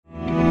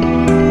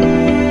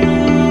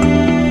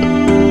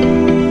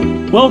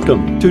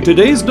Welcome to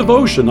today's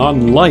devotion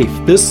on life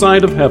this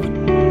side of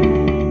heaven.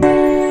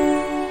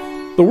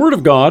 The Word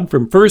of God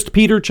from 1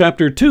 Peter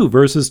chapter 2,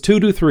 verses 2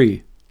 to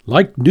 3.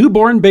 Like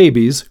newborn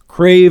babies,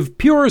 crave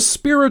pure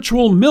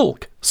spiritual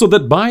milk, so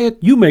that by it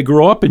you may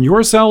grow up in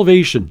your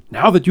salvation,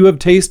 now that you have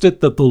tasted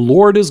that the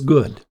Lord is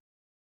good.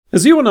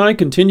 As you and I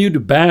continue to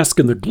bask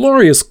in the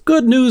glorious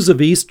good news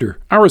of Easter,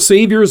 our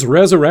Savior's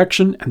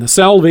resurrection, and the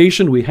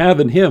salvation we have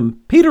in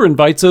Him, Peter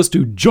invites us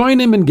to join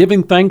him in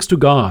giving thanks to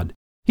God.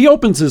 He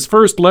opens his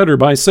first letter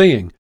by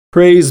saying,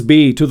 "Praise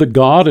be to the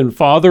God and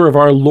Father of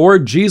our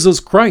Lord Jesus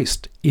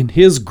Christ. In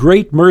His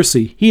great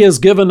mercy, He has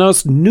given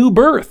us new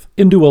birth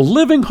into a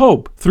living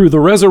hope through the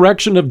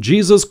resurrection of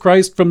Jesus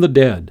Christ from the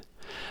dead."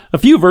 A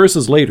few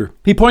verses later,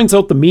 he points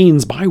out the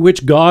means by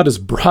which God has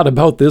brought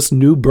about this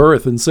new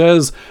birth and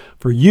says,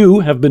 "For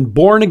you have been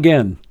born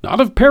again, not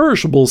of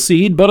perishable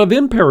seed, but of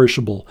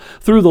imperishable,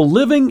 through the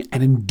living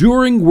and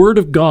enduring Word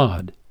of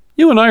God."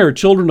 You and I are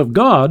children of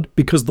God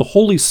because the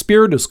Holy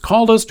Spirit has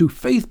called us to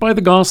faith by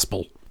the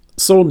gospel.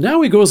 So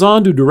now he goes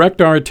on to direct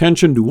our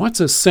attention to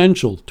what's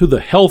essential to the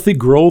healthy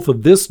growth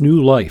of this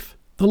new life,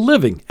 the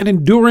living and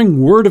enduring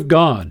Word of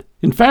God.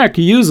 In fact,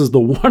 he uses the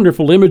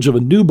wonderful image of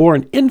a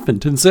newborn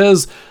infant and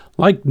says,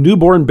 like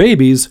newborn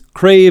babies,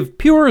 crave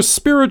pure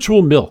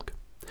spiritual milk.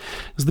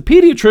 As the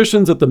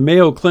pediatricians at the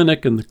Mayo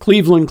Clinic and the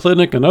Cleveland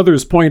Clinic and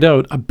others point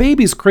out, a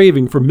baby's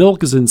craving for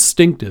milk is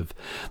instinctive.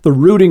 The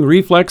rooting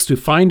reflex to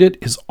find it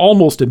is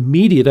almost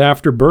immediate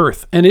after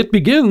birth, and it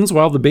begins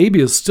while the baby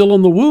is still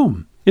in the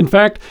womb. In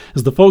fact,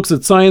 as the folks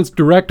at Science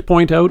Direct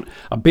point out,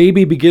 a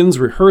baby begins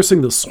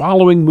rehearsing the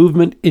swallowing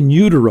movement in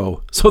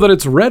utero so that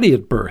it's ready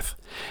at birth.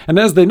 And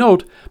as they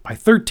note, by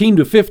 13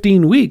 to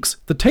 15 weeks,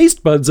 the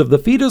taste buds of the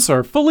fetus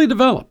are fully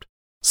developed.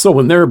 So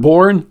when they're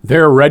born,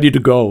 they're ready to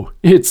go.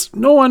 It's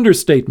no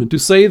understatement to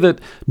say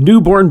that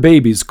newborn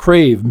babies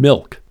crave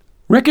milk.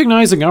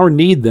 Recognizing our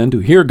need then to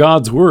hear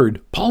God's word,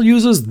 Paul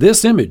uses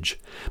this image,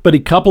 but he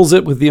couples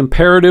it with the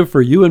imperative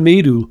for you and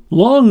me to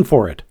long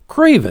for it,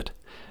 crave it.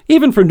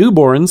 Even for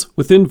newborns,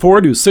 within 4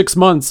 to 6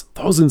 months,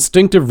 those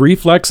instinctive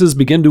reflexes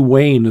begin to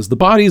wane as the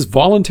body's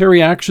voluntary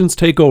actions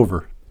take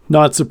over.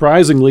 Not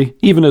surprisingly,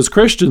 even as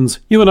Christians,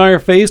 you and I are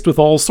faced with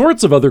all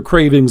sorts of other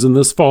cravings in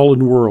this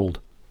fallen world.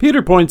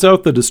 Peter points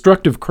out the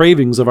destructive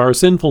cravings of our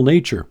sinful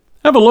nature.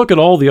 Have a look at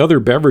all the other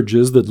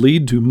beverages that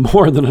lead to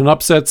more than an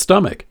upset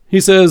stomach. He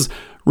says,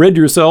 "Rid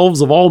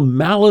yourselves of all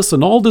malice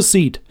and all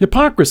deceit,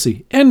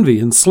 hypocrisy, envy,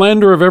 and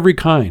slander of every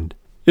kind."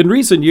 In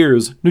recent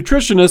years,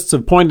 nutritionists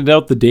have pointed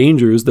out the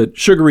dangers that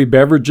sugary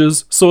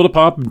beverages, soda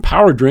pop, and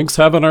power drinks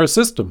have in our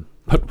system.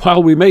 But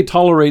while we may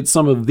tolerate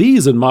some of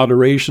these in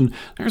moderation,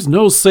 there's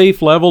no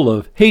safe level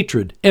of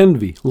hatred,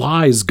 envy,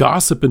 lies,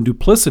 gossip, and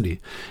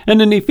duplicity.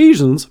 And in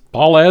Ephesians,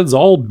 Paul adds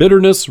all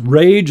bitterness,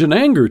 rage, and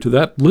anger to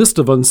that list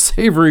of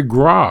unsavory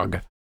grog.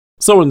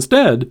 So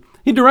instead,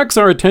 he directs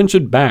our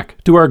attention back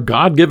to our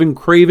God-given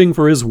craving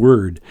for His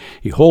Word.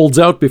 He holds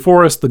out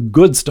before us the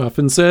good stuff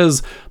and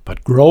says,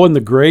 "But grow in the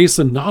grace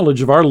and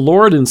knowledge of our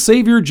Lord and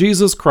Savior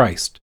Jesus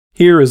Christ."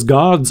 Here is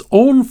God's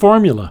own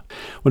formula.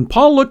 When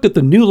Paul looked at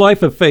the new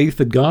life of faith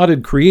that God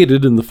had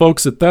created in the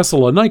folks at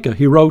Thessalonica,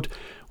 he wrote,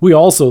 "We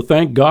also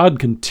thank God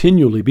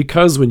continually,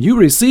 because when you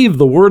received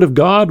the word of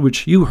God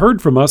which you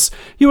heard from us,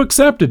 you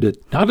accepted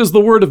it, not as the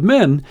word of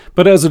men,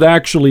 but as it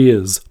actually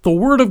is, the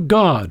word of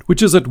God,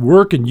 which is at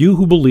work in you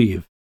who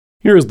believe."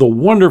 Here is the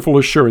wonderful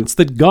assurance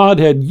that God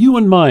had you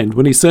in mind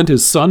when He sent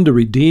His Son to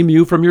redeem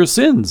you from your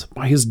sins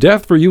by His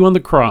death for you on the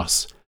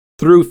cross.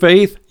 Through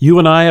faith, you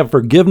and I have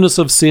forgiveness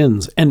of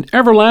sins, and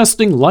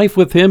everlasting life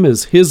with Him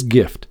is His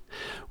gift.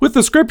 With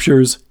the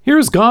Scriptures,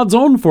 here's God's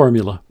own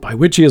formula, by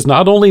which He has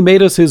not only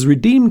made us His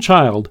redeemed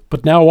child,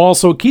 but now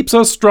also keeps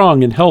us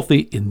strong and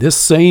healthy in this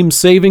same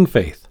saving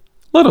faith.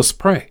 Let us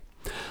pray.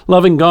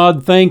 Loving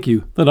God, thank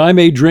you that I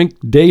may drink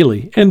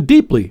daily and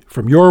deeply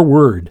from your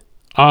word.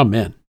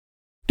 Amen.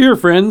 Dear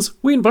friends,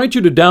 we invite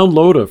you to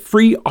download a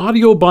free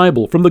audio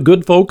Bible from the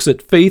good folks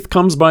at Faith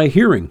Comes by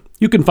Hearing.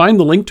 You can find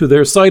the link to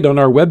their site on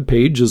our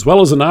webpage, as well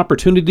as an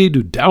opportunity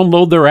to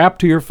download their app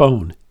to your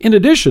phone. In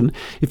addition,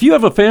 if you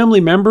have a family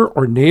member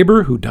or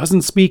neighbor who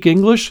doesn't speak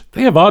English,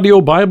 they have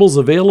audio Bibles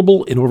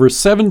available in over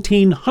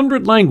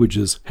 1,700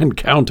 languages and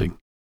counting.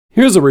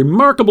 Here's a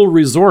remarkable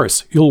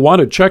resource you'll want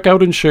to check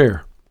out and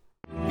share.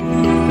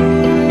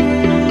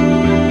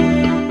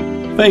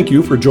 Thank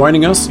you for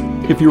joining us.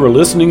 If you are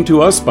listening to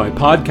us by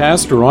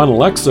podcast or on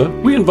Alexa,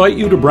 we invite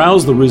you to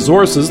browse the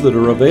resources that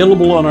are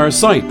available on our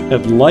site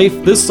at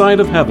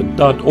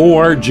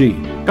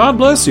lifethissideofheaven.org. God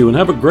bless you and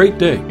have a great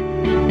day.